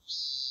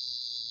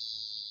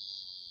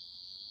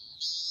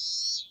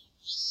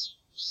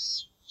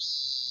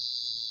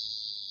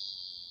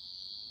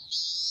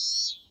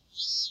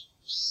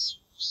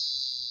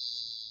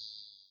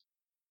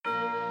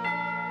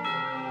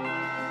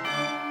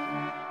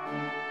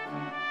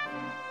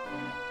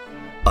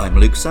I'm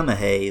Luke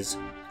Summerhays,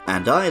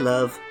 and I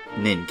love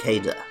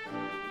Nincada.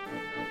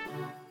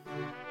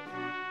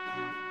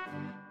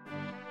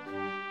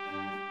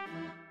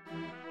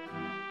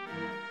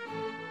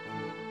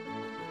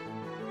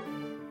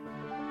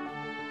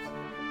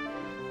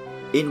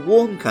 In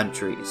warm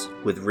countries,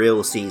 with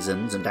real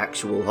seasons and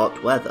actual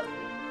hot weather,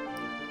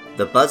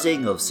 the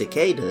buzzing of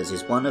cicadas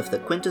is one of the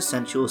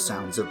quintessential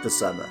sounds of the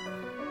summer,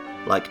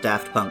 like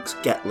Daft Punk's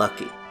Get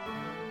Lucky.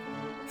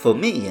 For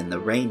me, in the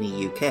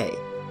rainy UK,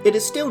 it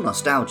is still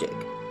nostalgic,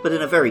 but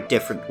in a very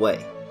different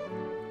way.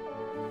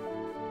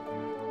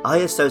 I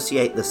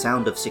associate the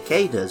sound of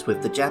cicadas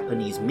with the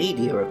Japanese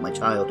media of my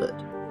childhood,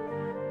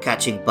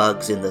 catching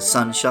bugs in the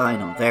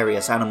sunshine on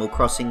various Animal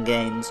Crossing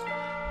games,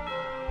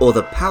 or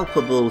the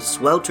palpable,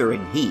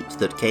 sweltering heat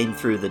that came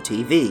through the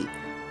TV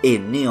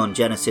in Neon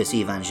Genesis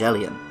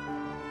Evangelion.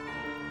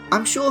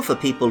 I'm sure for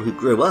people who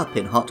grew up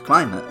in hot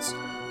climates,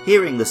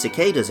 hearing the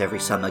cicadas every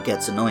summer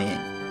gets annoying,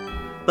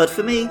 but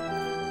for me,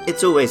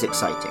 it's always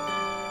exciting.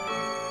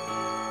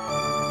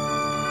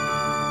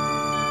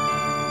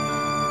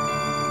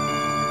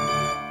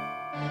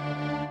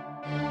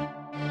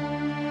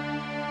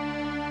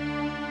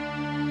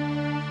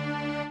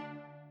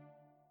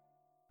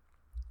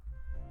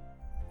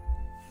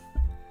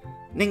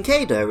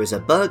 Nincada is a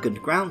bug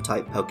and ground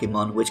type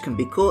Pokemon which can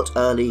be caught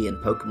early in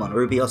Pokemon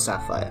Ruby or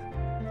Sapphire.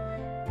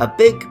 A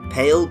big,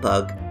 pale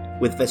bug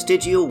with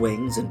vestigial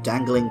wings and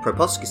dangling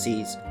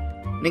proboscises,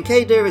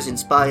 Nincada is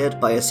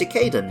inspired by a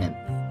cicada nymph,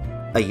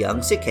 a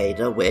young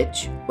cicada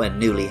which, when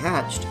newly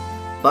hatched,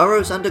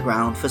 burrows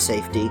underground for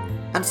safety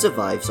and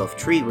survives off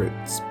tree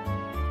roots.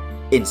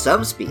 In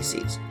some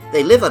species,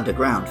 they live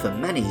underground for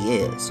many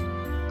years,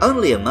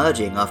 only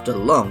emerging after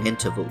long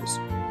intervals.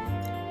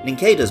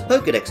 Nincada's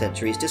Pokédex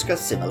entries discuss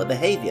similar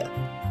behaviour.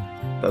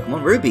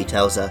 Pokemon Ruby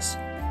tells us,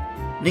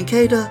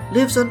 Nincada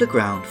lives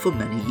underground for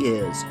many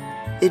years,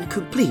 in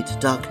complete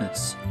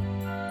darkness.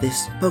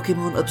 This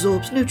Pokemon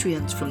absorbs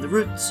nutrients from the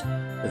roots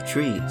of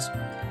trees.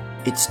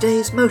 It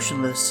stays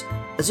motionless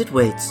as it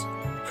waits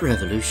for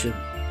evolution.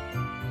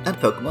 And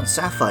Pokemon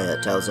Sapphire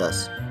tells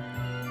us,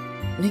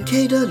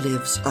 Nincada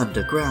lives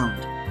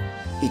underground.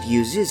 It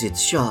uses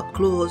its sharp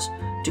claws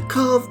to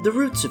carve the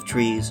roots of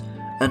trees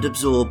and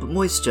absorb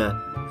moisture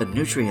and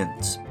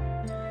nutrients.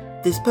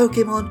 This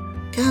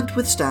Pokemon can't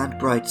withstand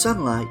bright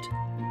sunlight,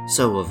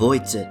 so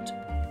avoids it.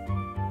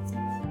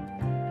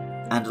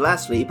 And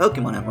lastly,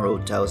 Pokemon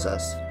Emerald tells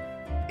us,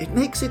 it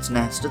makes its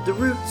nest at the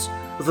roots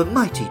of a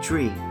mighty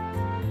tree.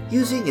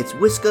 Using its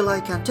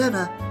whisker-like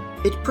antenna,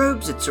 it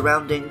probes its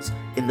surroundings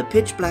in the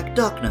pitch-black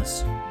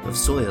darkness of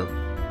soil.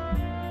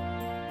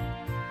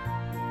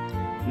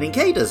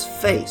 Nincada's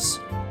face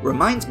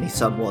reminds me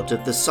somewhat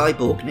of the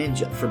cyborg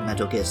ninja from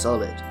Metal Gear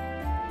Solid.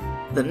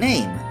 The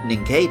name,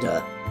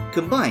 Nincada,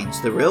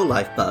 combines the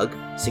real-life bug,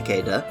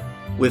 cicada,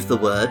 with the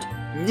word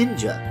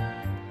ninja,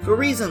 for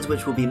reasons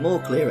which will be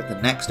more clear at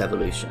the next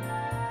evolution.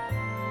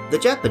 The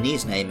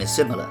Japanese name is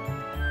similar.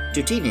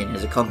 Tutinin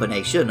is a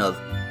combination of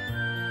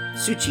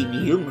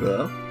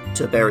Tsuchiniumro,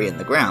 to bury in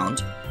the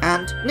ground,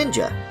 and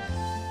ninja.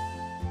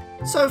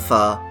 So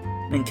far,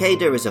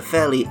 Nincada is a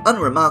fairly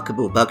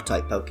unremarkable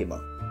bug-type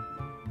Pokemon.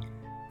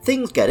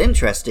 Things get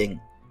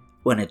interesting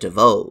when it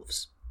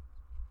evolves.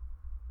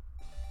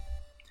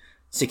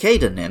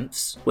 Cicada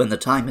nymphs, when the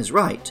time is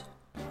right,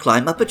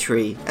 climb up a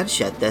tree and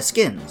shed their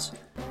skins,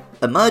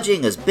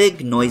 emerging as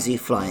big, noisy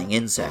flying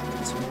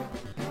insects.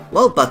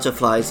 While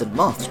butterflies and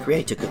moths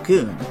create a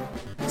cocoon,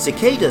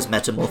 cicadas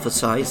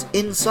metamorphosize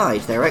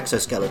inside their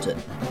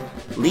exoskeleton,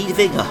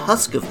 leaving a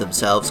husk of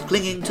themselves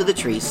clinging to the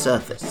tree's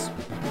surface.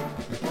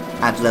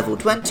 At level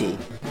 20,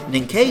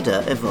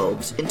 Nincada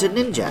evolves into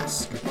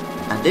Ninjask,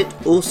 and it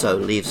also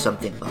leaves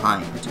something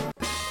behind.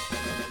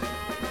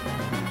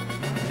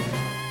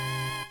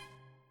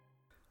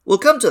 We'll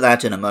come to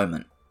that in a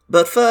moment,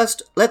 but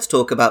first, let's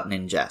talk about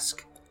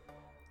Ninjask.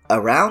 A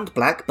round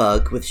black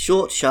bug with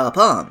short, sharp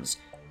arms,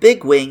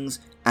 big wings,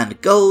 and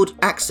gold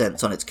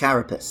accents on its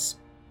carapace.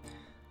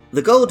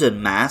 The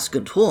golden mask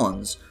and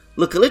horns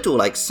look a little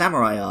like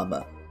samurai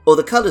armour, or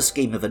the colour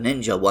scheme of a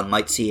ninja one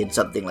might see in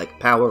something like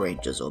Power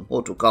Rangers or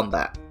Mortal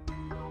Kombat.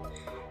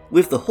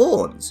 With the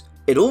horns,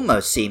 it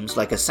almost seems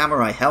like a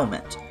samurai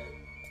helmet.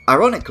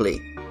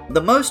 Ironically,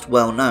 the most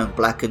well-known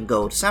black and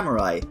gold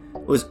samurai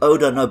was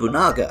Oda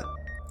Nobunaga,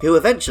 who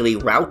eventually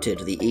routed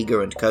the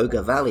Iga and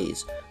Koga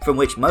valleys from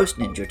which most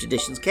ninja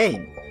traditions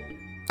came,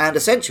 and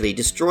essentially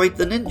destroyed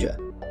the ninja.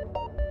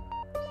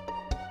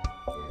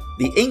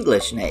 The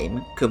English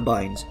name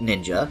combines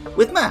ninja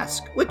with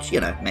mask, which,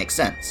 makes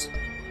sense.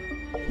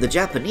 The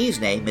Japanese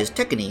name is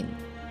Tekkanin,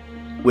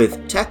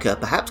 with tekka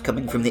perhaps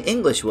coming from the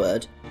English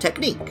word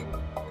technique.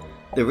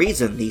 The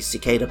reason these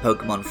cicada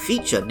Pokemon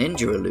feature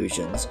ninja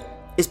illusions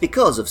is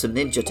because of some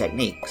ninja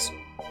techniques.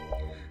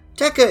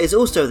 Tekka is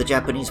also the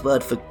Japanese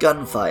word for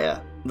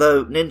gunfire,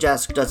 though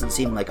Ninjask doesn't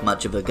seem like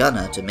much of a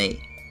gunner to me.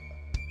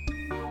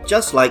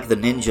 Just like the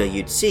ninja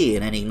you'd see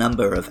in any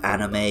number of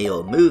anime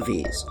or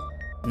movies,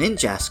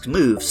 Ninjask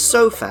moves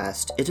so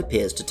fast it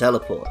appears to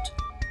teleport.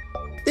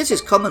 This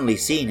is commonly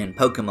seen in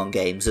Pokemon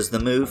games as the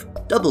move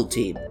Double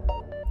Team,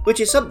 which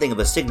is something of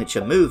a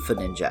signature move for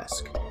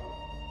Ninjask.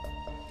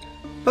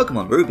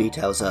 Pokemon Ruby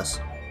tells us,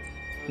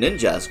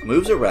 Ninjask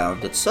moves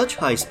around at such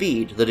high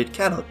speed that it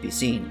cannot be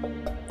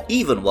seen.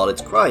 Even while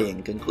it's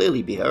crying can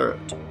clearly be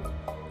heard.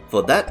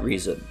 For that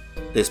reason,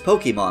 this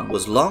Pokemon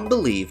was long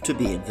believed to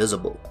be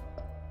invisible.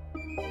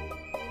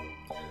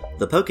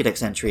 The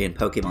Pokédex entry in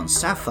Pokemon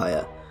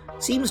Sapphire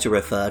seems to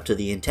refer to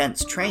the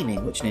intense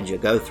training which ninja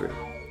go through.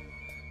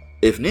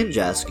 If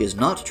Ninjask is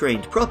not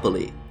trained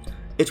properly,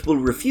 it will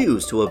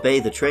refuse to obey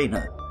the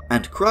trainer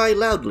and cry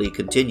loudly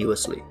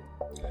continuously.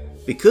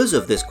 Because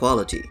of this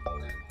quality,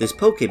 this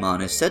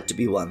Pokemon is said to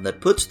be one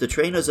that puts the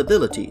trainer's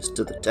abilities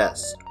to the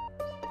test.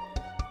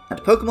 And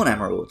Pokemon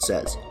Emerald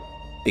says,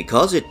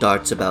 because it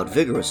darts about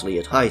vigorously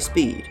at high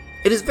speed,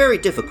 it is very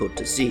difficult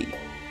to see.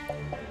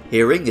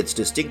 Hearing its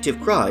distinctive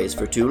cries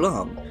for too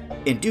long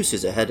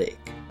induces a headache.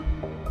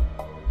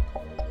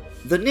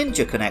 The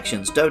ninja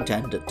connections don't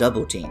end at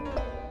Double Team.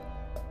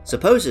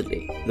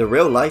 Supposedly, the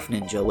real-life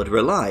ninja would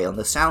rely on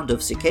the sound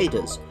of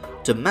cicadas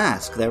to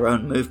mask their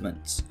own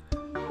movements,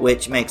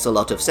 which makes a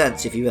lot of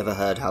sense if you've ever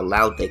heard how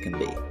loud they can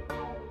be.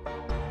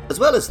 As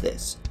well as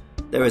this,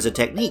 there is a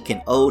technique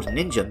in old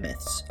ninja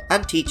myths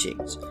and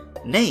teachings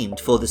named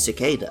for the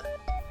cicada.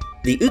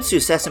 The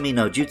Utsu Sesame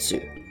no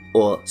Jutsu,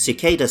 or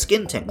cicada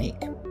skin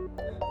technique,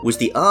 was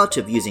the art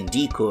of using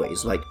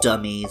decoys like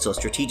dummies or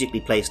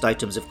strategically placed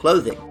items of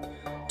clothing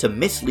to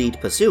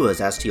mislead pursuers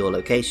as to your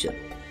location.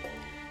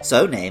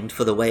 So named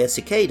for the way a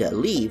cicada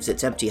leaves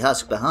its empty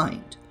husk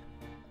behind,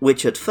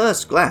 which at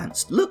first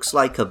glance looks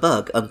like a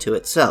bug unto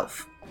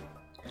itself.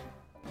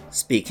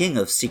 Speaking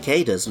of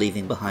cicadas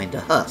leaving behind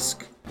a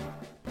husk,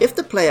 if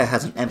the player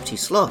has an empty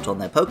slot on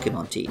their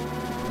Pokemon team,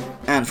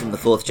 and from the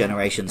 4th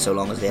generation so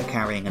long as they are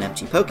carrying an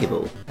empty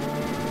Pokeball,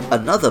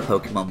 another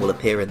Pokemon will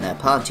appear in their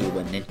party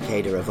when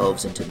Nincada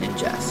evolves into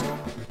Ninjask.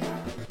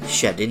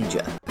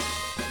 Shedinja.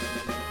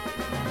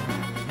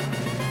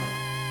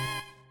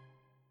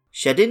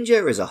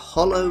 Shedinja is a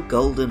hollow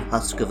golden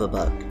husk of a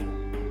bug,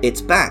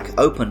 its back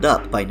opened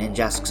up by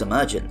Ninjask's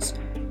emergence,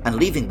 and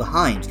leaving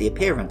behind the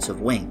appearance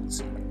of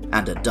wings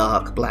and a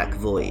dark black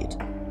void.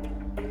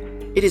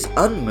 It is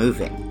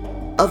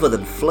unmoving, other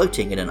than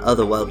floating in an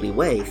otherworldly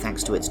way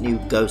thanks to its new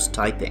ghost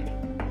typing.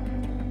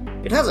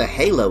 It has a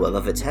halo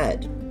above its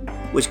head,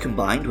 which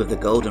combined with the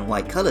gold and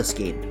white colour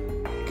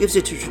scheme, gives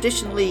it a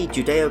traditionally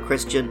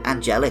Judeo-Christian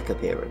angelic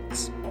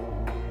appearance.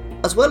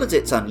 As well as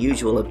its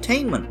unusual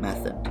obtainment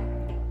method,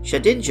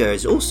 Shedinja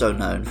is also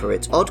known for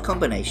its odd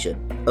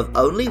combination of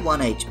only 1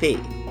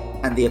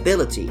 HP and the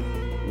ability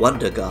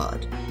Wonder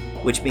Guard,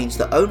 which means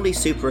that only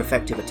super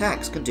effective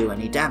attacks can do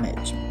any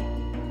damage.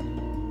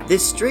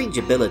 This strange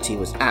ability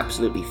was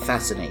absolutely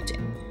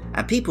fascinating,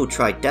 and people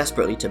tried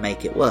desperately to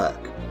make it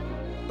work.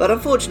 But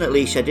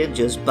unfortunately,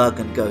 Shedinja's bug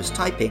and ghost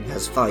typing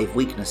has 5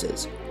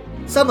 weaknesses,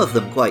 some of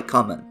them quite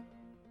common.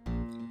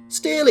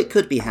 Still, it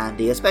could be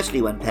handy,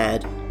 especially when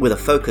paired with a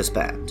focus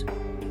band.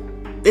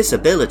 This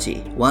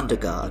ability, Wonder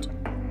Guard,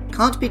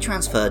 can't be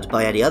transferred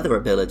by any other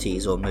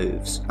abilities or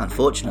moves,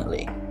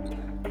 unfortunately,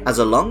 as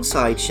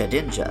alongside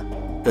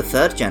Shedinja, the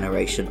 3rd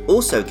generation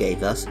also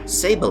gave us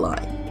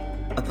Sableye,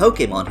 a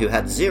Pokemon who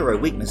had 0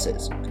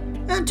 weaknesses,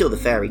 until the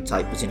Fairy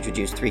type was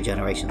introduced 3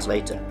 generations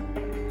later.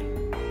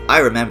 I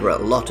remember a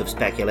lot of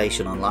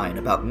speculation online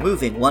about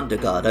moving Wonder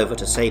Guard over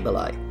to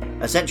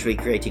Sableye, essentially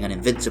creating an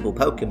invincible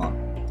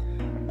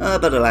Pokemon,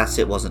 but alas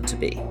it wasn't to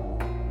be.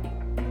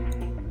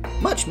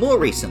 Much more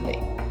recently,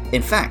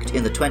 in fact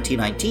in the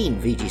 2019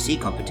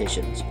 VGC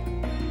competitions,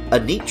 a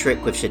neat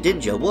trick with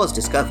Shedinja was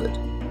discovered.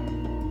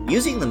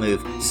 Using the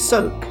move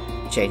Soak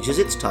changes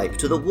its type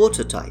to the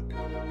Water type,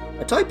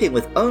 a typing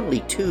with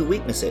only 2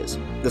 weaknesses,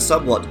 the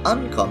somewhat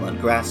uncommon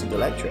Grass and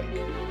Electric.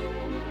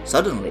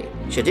 Suddenly,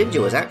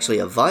 Shedinja was actually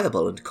a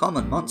viable and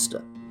common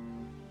monster.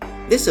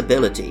 This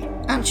ability,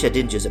 and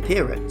Shedinja's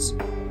appearance,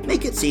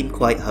 make it seem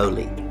quite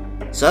holy,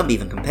 some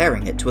even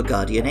comparing it to a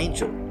guardian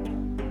angel.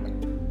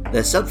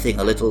 There's something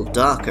a little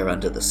darker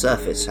under the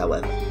surface,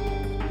 however.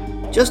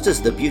 Just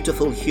as the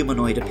beautiful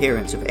humanoid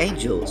appearance of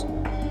angels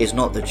is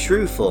not the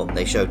true form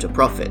they show to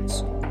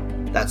prophets,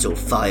 that's all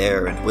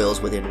fire and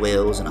wheels within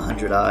wheels and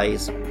 100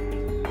 eyes.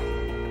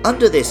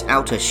 Under this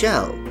outer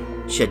shell,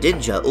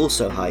 Shedinja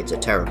also hides a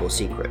terrible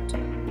secret.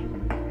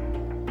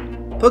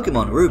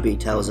 Pokemon Ruby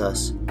tells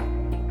us,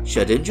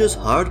 Shedinja's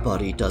hard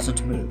body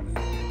doesn't move,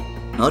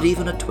 not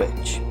even a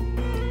twitch.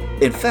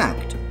 In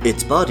fact,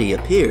 its body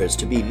appears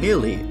to be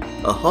merely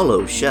a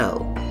hollow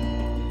shell.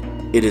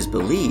 It is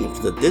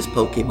believed that this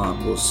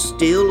Pokemon will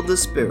steal the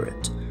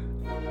spirit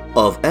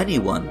of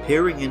anyone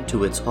peering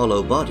into its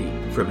hollow body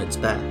from its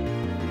back.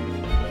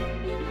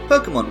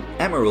 Pokemon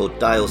Emerald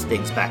dials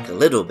things back a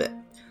little bit,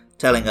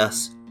 telling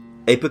us,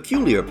 a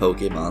peculiar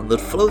Pokemon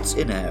that floats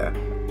in air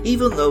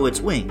even though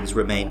its wings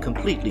remain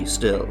completely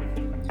still.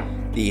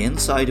 The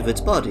inside of its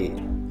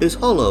body is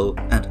hollow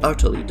and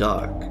utterly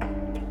dark.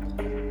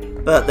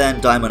 But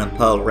then Diamond and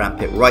Pearl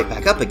ramp it right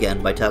back up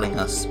again by telling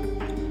us,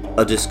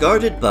 a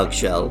discarded bug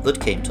shell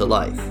that came to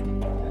life.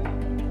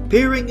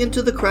 peering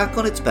into the crack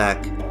on its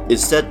back,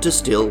 is said to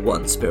steal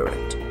one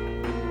spirit.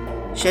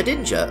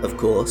 Shedinja, of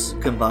course,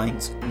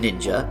 combines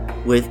ninja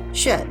with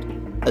shed,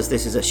 as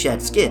this is a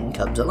shed skin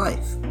come to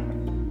life.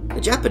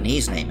 The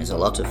Japanese name is a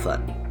lot of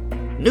fun.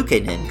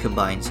 Nukenin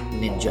combines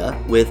ninja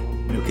with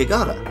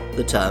nukegara,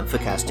 the term for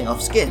casting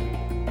off skin.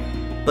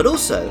 But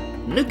also,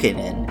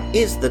 Nukenin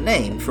is the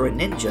name for a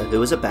ninja who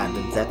has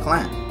abandoned their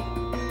clan.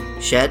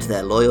 Shed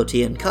their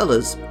loyalty and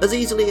colours as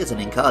easily as an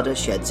Inkada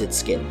sheds its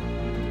skin.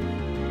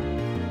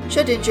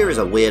 Shedinja is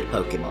a weird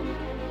Pokemon.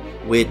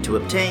 Weird to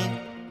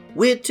obtain,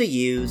 weird to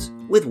use,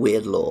 with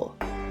weird lore.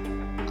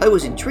 I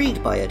was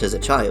intrigued by it as a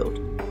child,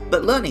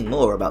 but learning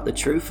more about the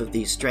truth of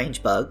these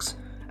strange bugs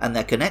and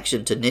their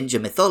connection to ninja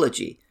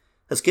mythology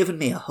has given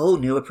me a whole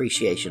new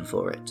appreciation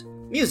for it.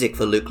 Music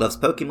for Luke Loves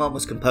Pokemon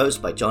was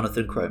composed by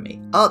Jonathan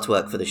Cromie.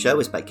 Artwork for the show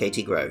is by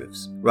Katie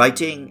Groves.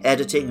 Writing,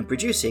 editing, and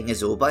producing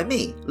is all by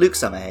me, Luke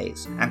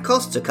Summerhays, and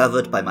costs are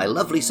covered by my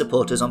lovely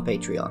supporters on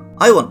Patreon.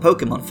 I want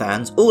Pokemon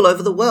fans all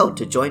over the world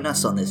to join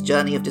us on this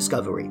journey of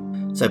discovery,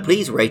 so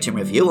please rate and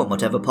review on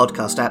whatever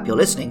podcast app you're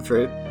listening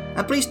through,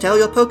 and please tell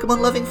your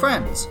Pokemon-loving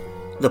friends.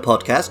 The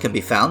podcast can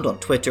be found on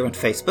Twitter and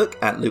Facebook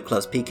at Luke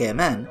Loves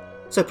PKMN,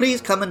 so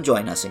please come and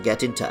join us and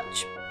get in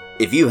touch.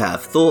 If you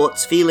have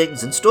thoughts,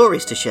 feelings, and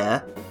stories to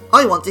share,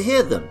 I want to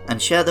hear them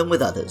and share them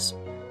with others.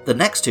 The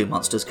next two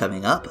monsters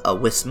coming up are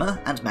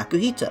Whismur and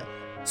Makuhita,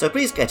 so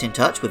please get in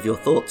touch with your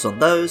thoughts on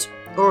those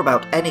or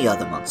about any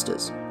other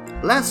monsters.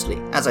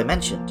 Lastly, as I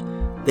mentioned,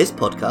 this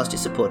podcast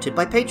is supported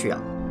by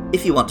Patreon.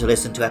 If you want to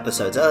listen to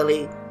episodes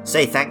early,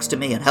 say thanks to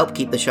me and help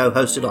keep the show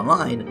hosted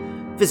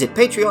online, visit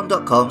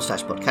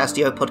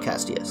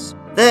patreon.com/podcastiopodcastius.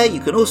 There you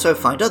can also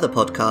find other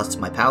podcasts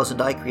my pals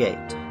and I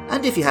create.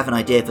 And if you have an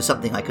idea for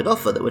something I could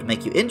offer that would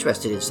make you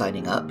interested in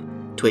signing up,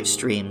 Twitch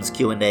streams,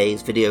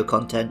 Q&As, video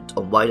content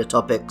on wider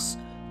topics,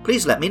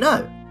 please let me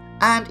know.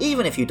 And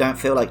even if you don't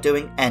feel like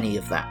doing any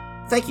of that,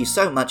 thank you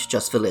so much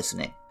just for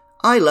listening.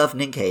 I love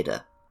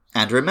Ninkada.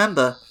 And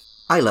remember,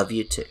 I love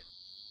you too.